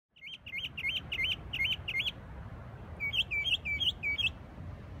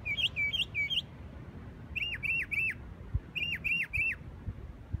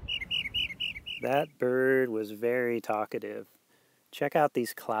That bird was very talkative. Check out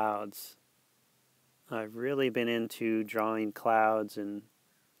these clouds. I've really been into drawing clouds and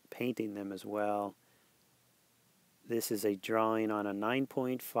painting them as well. This is a drawing on a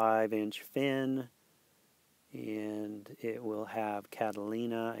 9.5-inch fin, and it will have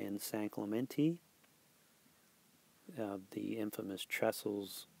Catalina and San Clemente of the infamous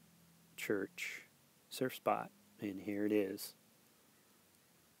Trestles church surf spot, and here it is.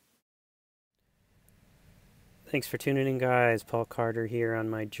 Thanks for tuning in, guys. Paul Carter here on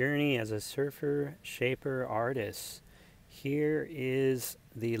my journey as a surfer, shaper, artist. Here is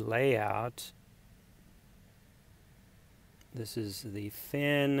the layout. This is the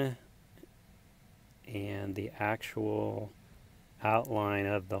fin and the actual outline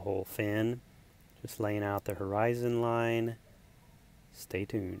of the whole fin. Just laying out the horizon line. Stay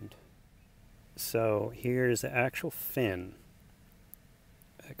tuned. So here's the actual fin.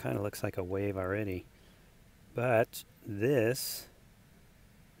 It kind of looks like a wave already. But this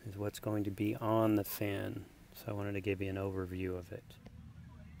is what's going to be on the fin. So I wanted to give you an overview of it.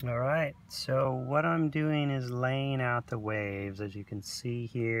 Alright, so what I'm doing is laying out the waves. As you can see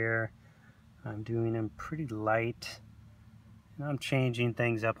here, I'm doing them pretty light. And I'm changing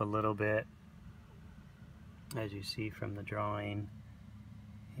things up a little bit, as you see from the drawing.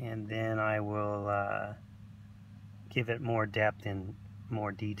 And then I will give it more depth and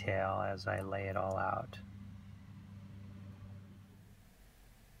more detail as I lay it all out.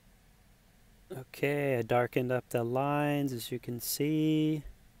 Okay, I darkened up the lines, as you can see.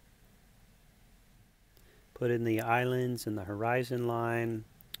 Put in the islands and the horizon line,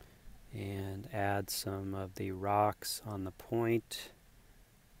 and add some of the rocks on the point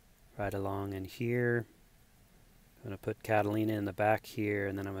right along in here. I'm going to put Catalina in the back here,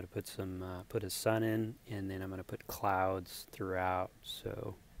 and then I'm going to put some put a sun in, and then I'm going to put clouds throughout,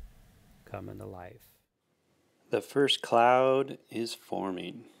 so come into life. The first cloud is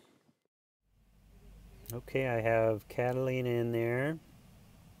forming. Okay, I have Catalina in there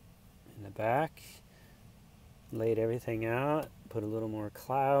in the back. Laid everything out, put a little more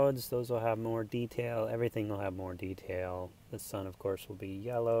clouds. Those will have more detail. Everything will have more detail. The sun, of course, will be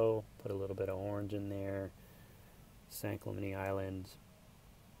yellow. Put a little bit of orange in there. San Clemente Islands.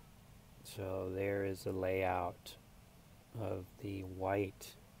 So there is the layout of the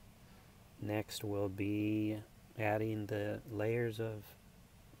white. Next we'll be adding the layers of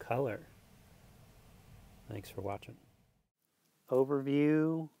color. Thanks for watching.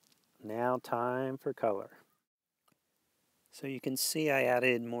 Overview. Now time for color. So you can see I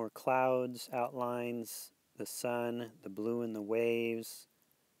added more clouds, outlines, the sun, the blue in the waves,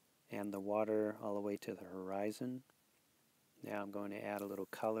 and the water all the way to the horizon. Now I'm going to add a little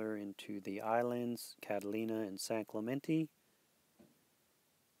color into the islands, Catalina and San Clemente,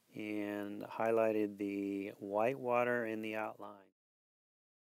 and highlighted the white water in the outline.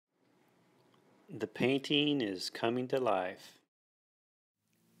 The painting is coming to life.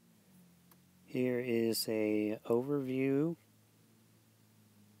 Here is a overview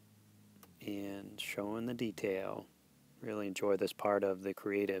and showing the detail. Really enjoy this part of the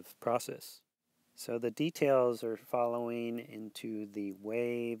creative process. So the details are following into the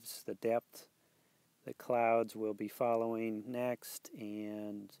waves, the depth. The clouds will be following next,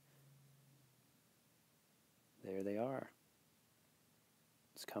 and there they are.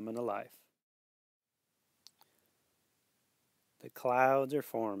 It's coming to life. The clouds are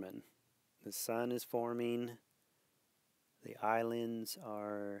forming. The sun is forming. The islands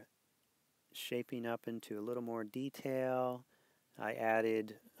are shaping up into a little more detail. I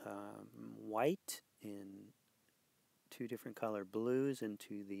added white and two different color blues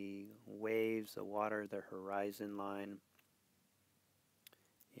into the waves, the water, the horizon line,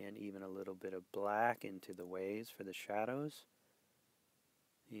 and even a little bit of black into the waves for the shadows.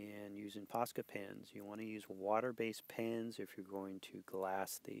 And using Posca pens. You want to use water-based pens if you're going to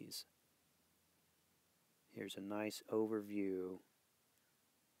glass these. Here's a nice overview.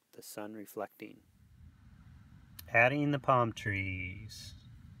 The sun reflecting. Adding the palm trees.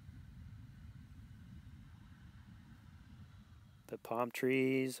 The palm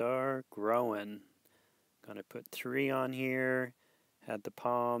trees are growing. Gonna put 3 on here. Add the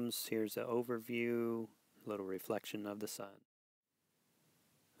palms. Here's the overview. Little reflection of the sun.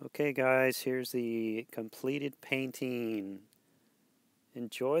 Okay guys, here's the completed painting.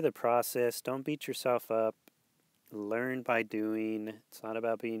 Enjoy the process. Don't beat yourself up. Learn by doing. It's not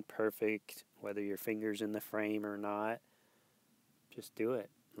about being perfect, whether your finger's in the frame or not. Just do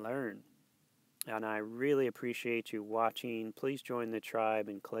it. Learn. And I really appreciate you watching. Please join the tribe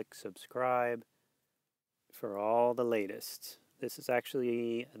and click subscribe for all the latest. This is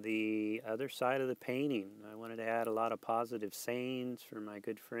actually the other side of the painting. I wanted to add a lot of positive sayings for my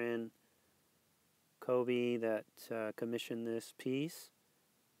good friend Kobe that commissioned this piece.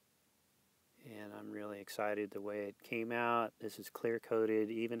 And I'm really excited the way it came out. This is clear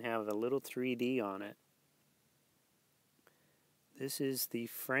coated, even have a little 3D on it. This is the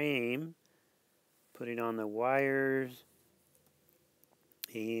frame, putting on the wires,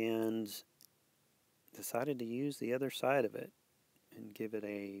 and decided to use the other side of it and give it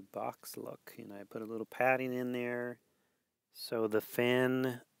a box look. And I put a little padding in there so the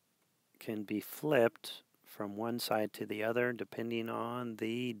fin can be flipped from one side to the other depending on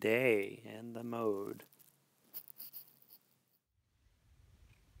the day and the mode.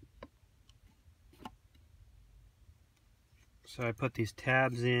 So I put these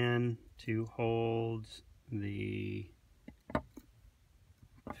tabs in to hold the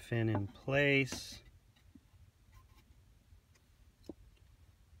fin in place.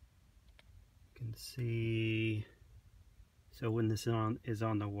 You can see, so when this is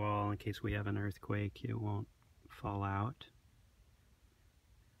on the wall, in case we have an earthquake, it won't fall out.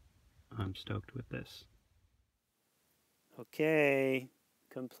 I'm stoked with this. Okay,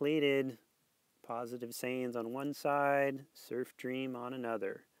 completed. Positive sayings on one side, surf dream on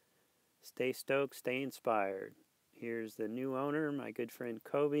another. Stay stoked, stay inspired. Here's the new owner, my good friend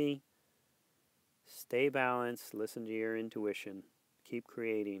Kobe. Stay balanced, listen to your intuition. Keep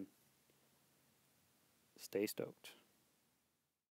creating. Stay stoked.